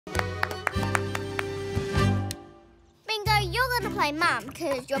going to play Mum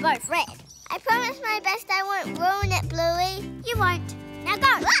because you're both red. I promise my best I won't ruin it, Bluey. You won't. Now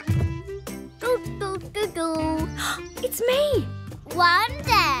go. It's me. One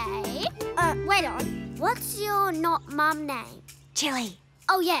day... wait on. What's your not Mum name? Chilli.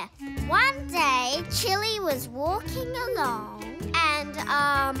 Oh, yeah. One day, Chilli was walking along and,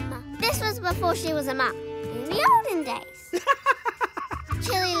 this was before she was a mum. In the olden days.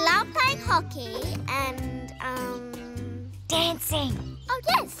 Chilli loved playing hockey and, Dancing. oh,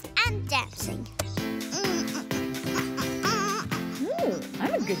 yes, and dancing. Ooh,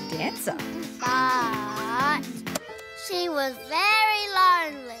 I'm a good dancer. But she was very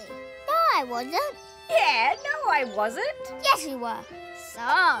lonely. No, I wasn't. Yeah, no, I wasn't. Yes, you were. So,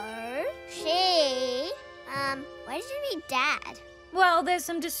 she, where did you meet Dad? Well, there's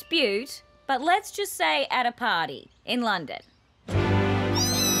some dispute, but let's just say at a party in London.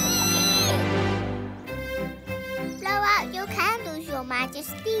 Blow out your candles, Your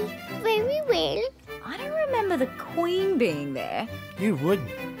Majesty. Very well. I don't remember the Queen being there. You wouldn't.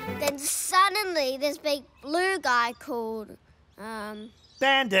 Then suddenly this big blue guy called,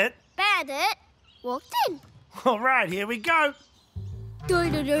 Bandit. Bandit walked in. All right, here we go.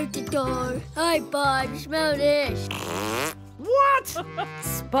 Hi, bud. Smell this. What?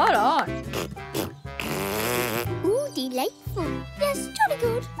 Spot on. Ooh, delightful. Yes, jolly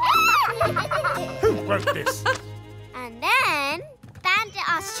good. Who wrote this? And then Bandit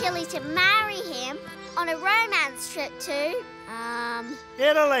asked Chilli to marry him on a romance trip to,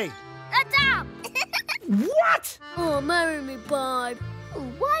 Italy. the dump. What? Oh, marry me, babe. Oh,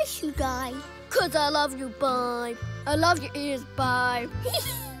 why should I? 'Cause I love you, babe. I love your ears, babe.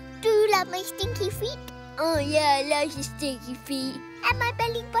 Do you love my stinky feet? Oh, yeah, I love your stinky feet. And my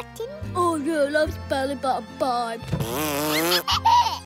belly button? Oh, yeah, I love your belly button, babe.